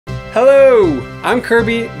Hello, I'm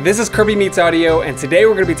Kirby, this is Kirby Meets Audio, and today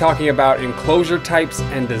we're going to be talking about enclosure types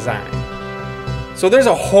and design. So there's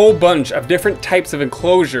a whole bunch of different types of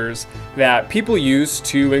enclosures that people use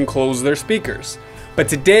to enclose their speakers. But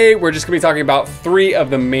today we're just going to be talking about three of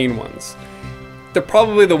the main ones. They're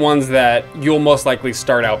probably the ones that you'll most likely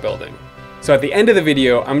start out building. So at the end of the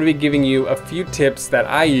video, I'm going to be giving you a few tips that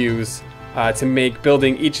I use to make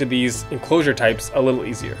building each of these enclosure types a little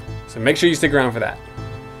easier. So make sure you stick around for that.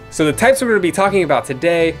 So the types we're going to be talking about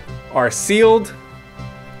today are sealed,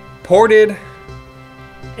 ported,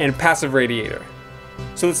 and passive radiator.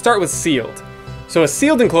 So let's start with sealed. So a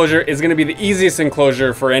sealed enclosure is going to be the easiest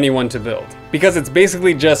enclosure for anyone to build because it's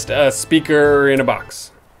basically just a speaker in a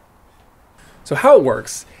box. So how it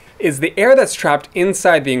works is the air that's trapped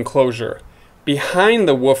inside the enclosure behind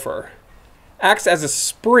the woofer acts as a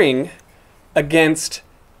spring against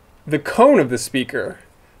the cone of the speaker,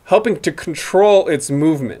 helping to control its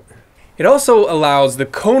movement. It also allows the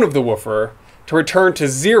cone of the woofer to return to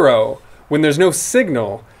zero when there's no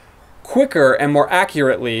signal quicker and more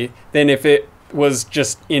accurately than if it was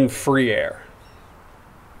just in free air.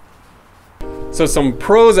 So some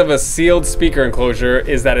pros of a sealed speaker enclosure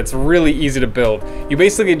is that it's really easy to build. You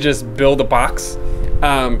basically just build a box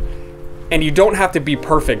and you don't have to be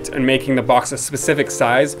perfect in making the box a specific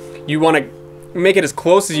size. You want to make it as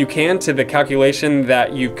close as you can to the calculation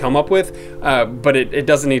that you've come up with, but it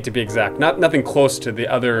doesn't need to be exact. Nothing close to the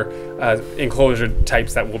other enclosure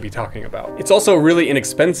types that we'll be talking about. It's also really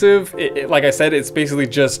inexpensive. Like I said, it's basically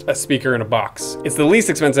just a speaker in a box. It's the least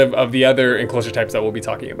expensive of the other enclosure types that we'll be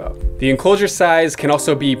talking about. The enclosure size can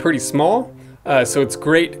also be pretty small, so it's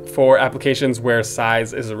great for applications where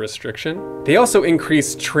size is a restriction. They also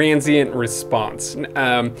increase transient response.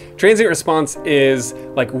 Transient response is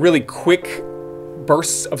like really quick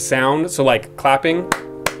bursts of sound, so like clapping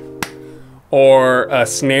or a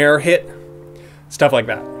snare hit, stuff like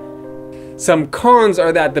that. Some cons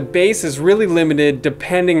are that the bass is really limited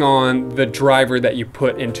depending on the driver that you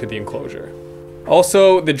put into the enclosure.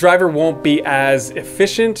 Also, the driver won't be as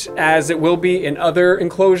efficient as it will be in other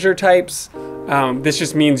enclosure types. This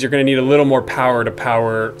just means you're going to need a little more power to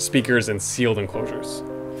power speakers in sealed enclosures.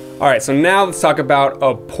 All right, so now let's talk about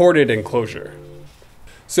a ported enclosure.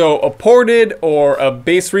 So a ported or a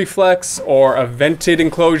bass reflex or a vented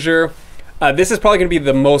enclosure, this is probably going to be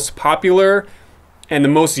the most popular and the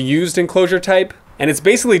most used enclosure type. And it's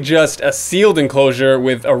basically just a sealed enclosure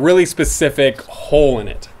with a really specific hole in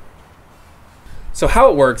it. So how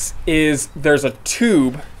it works is there's a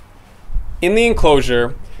tube in the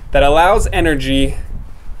enclosure that allows energy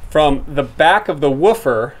from the back of the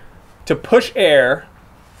woofer to push air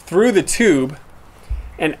through the tube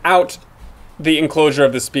and out the enclosure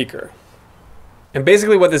of the speaker. And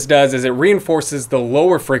basically what this does is it reinforces the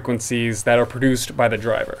lower frequencies that are produced by the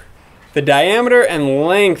driver. The diameter and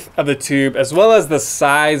length of the tube, as well as the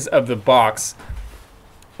size of the box,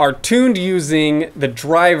 are tuned using the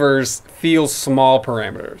driver's feel small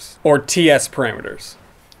parameters, or TS parameters.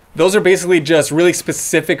 Those are basically just really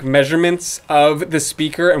specific measurements of the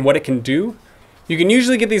speaker and what it can do. You can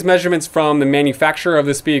usually get these measurements from the manufacturer of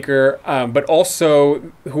the speaker, but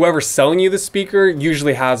also whoever's selling you the speaker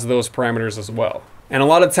usually has those parameters as well. And a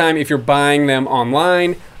lot of time, if you're buying them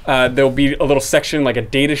online, there'll be a little section like a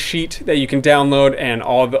data sheet that you can download, and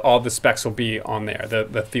all the specs will be on there,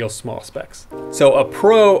 the feel small specs. So a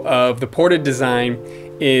pro of the ported design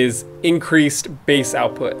is increased bass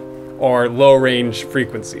output or low range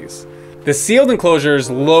frequencies. The sealed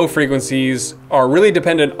enclosure's low frequencies are really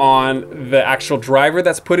dependent on the actual driver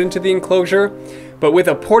that's put into the enclosure, but with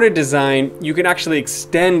a ported design, you can actually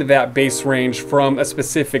extend that bass range from a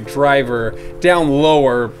specific driver down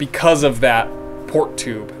lower because of that port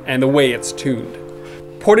tube and the way it's tuned.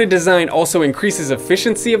 Ported design also increases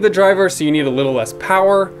efficiency of the driver, so you need a little less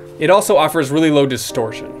power. It also offers really low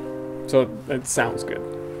distortion, so it sounds good.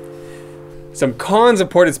 Some cons of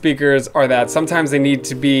ported speakers are that sometimes they need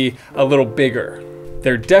to be a little bigger.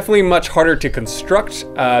 They're definitely much harder to construct.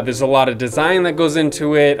 There's a lot of design that goes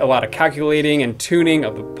into it, a lot of calculating and tuning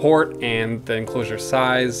of the port and the enclosure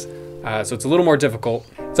size. So it's a little more difficult.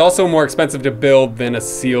 It's also more expensive to build than a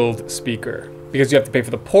sealed speaker because you have to pay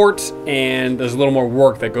for the port and there's a little more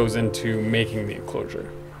work that goes into making the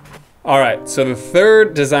enclosure. All right, so the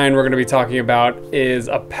third design we're going to be talking about is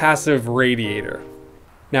a passive radiator.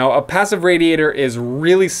 Now, a passive radiator is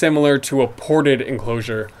really similar to a ported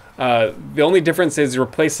enclosure. The only difference is you're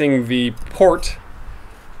replacing the port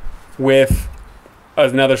with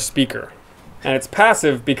another speaker. And it's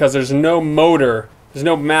passive because there's no motor, there's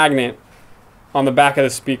no magnet on the back of the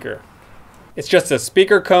speaker. It's just a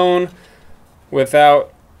speaker cone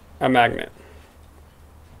without a magnet.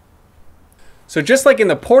 So just like in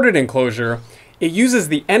the ported enclosure, it uses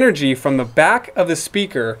the energy from the back of the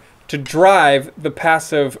speaker to drive the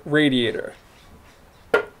passive radiator.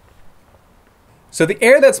 So the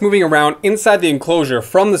air that's moving around inside the enclosure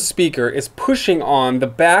from the speaker is pushing on the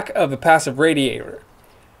back of the passive radiator,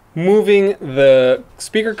 moving the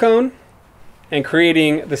speaker cone and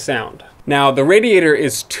creating the sound. Now the radiator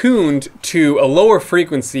is tuned to a lower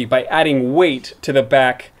frequency by adding weight to the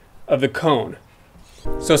back of the cone.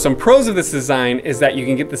 So some pros of this design is that you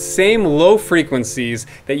can get the same low frequencies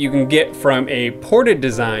that you can get from a ported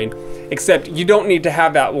design, except you don't need to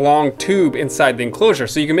have that long tube inside the enclosure,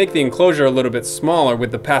 so you can make the enclosure a little bit smaller with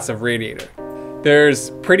the passive radiator. There's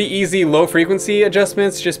pretty easy low frequency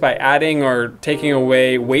adjustments just by adding or taking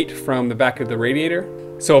away weight from the back of the radiator.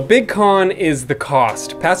 So a big con is the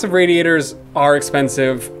cost. Passive radiators are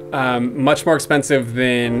expensive, much more expensive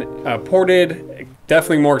than ported,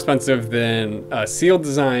 definitely more expensive than sealed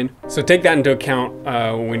design. So take that into account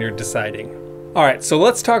when you're deciding. All right, so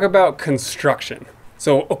let's talk about construction.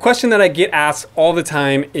 So a question that I get asked all the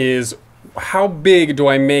time is, how big do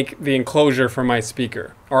I make the enclosure for my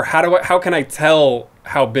speaker? Or how can I tell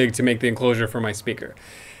how big to make the enclosure for my speaker?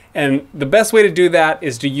 And the best way to do that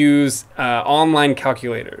is to use online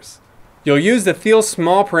calculators. You'll use the Thiel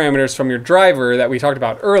small parameters from your driver that we talked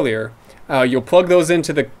about earlier. You'll plug those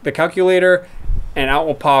into the calculator, and out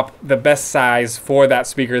will pop the best size for that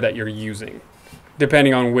speaker that you're using,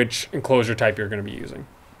 depending on which enclosure type you're going to be using.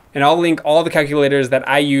 And I'll link all the calculators that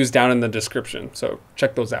I use down in the description, so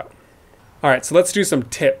check those out. All right, so let's do some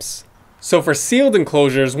tips. So for sealed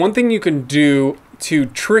enclosures, one thing you can do to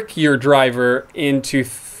trick your driver into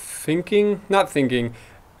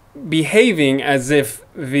behaving as if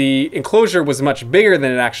the enclosure was much bigger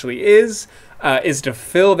than it actually is to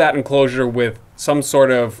fill that enclosure with some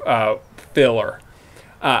sort of filler.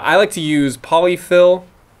 I like to use polyfill,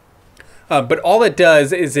 but all it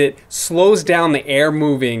does is it slows down the air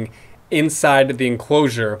moving inside the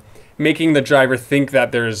enclosure, making the driver think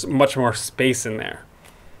that there's much more space in there.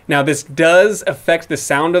 Now this does affect the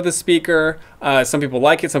sound of the speaker. Some people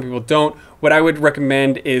like it, some people don't. What I would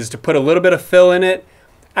recommend is to put a little bit of fill in it.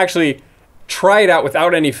 Actually, try it out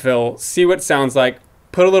without any fill, see what it sounds like,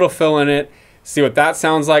 put a little fill in it, see what that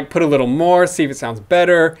sounds like, put a little more, see if it sounds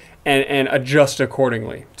better, and adjust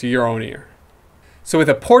accordingly to your own ear. So with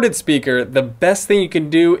a ported speaker, the best thing you can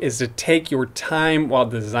do is to take your time while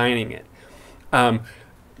designing it.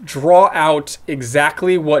 Draw out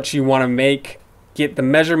exactly what you want to make, get the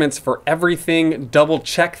measurements for everything, double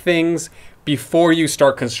check things before you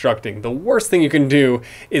start constructing. The worst thing you can do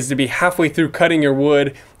is to be halfway through cutting your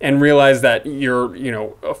wood and realize that you're,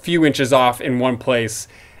 a few inches off in one place.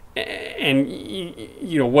 And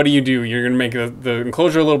what do? You're going to make the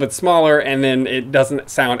enclosure a little bit smaller, and then it doesn't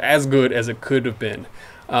sound as good as it could have been.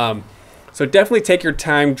 So definitely take your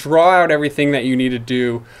time, draw out everything that you need to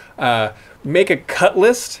do, make a cut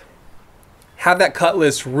list. Have that cut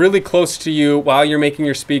list really close to you while you're making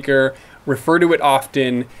your speaker, refer to it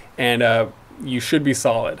often, and you should be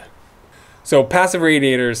solid. So passive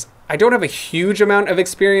radiators, I don't have a huge amount of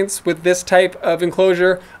experience with this type of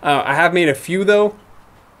enclosure. I have made a few though.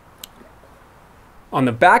 On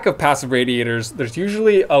the back of passive radiators, there's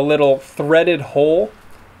usually a little threaded hole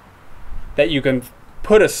that you can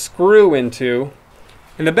put a screw into.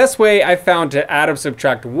 And the best way I found to add or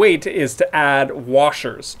subtract weight is to add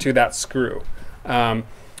washers to that screw. Add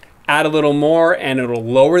a little more and it'll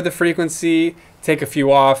lower the frequency, take a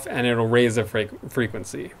few off and it'll raise the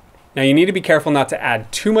frequency. Now you need to be careful not to add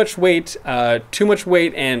too much weight and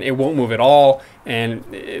it won't move at all and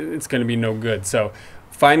it's going to be no good. So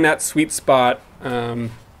find that sweet spot and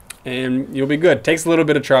you'll be good. Takes a little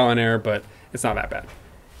bit of trial and error, but it's not that bad.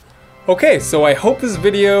 Okay, so I hope this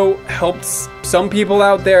video helps some people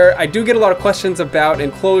out there. I do get a lot of questions about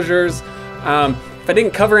enclosures. If I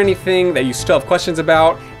didn't cover anything that you still have questions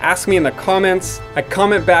about, ask me in the comments. I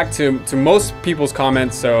comment back to most people's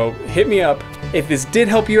comments, so hit me up. If this did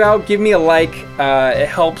help you out, give me a like. It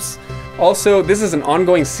helps. Also, this is an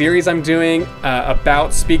ongoing series I'm doing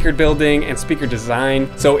about speaker building and speaker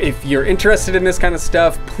design. So if you're interested in this kind of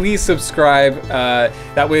stuff, please subscribe.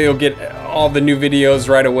 That way you'll get all the new videos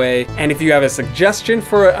right away. And if you have a suggestion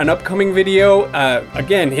for an upcoming video,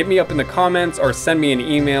 again, hit me up in the comments or send me an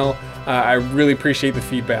email. I really appreciate the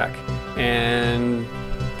feedback. And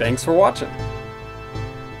thanks for watching.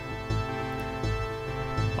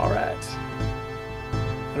 All right.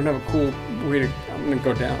 I don't have a cool way to, I'm gonna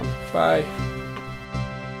go down. Bye.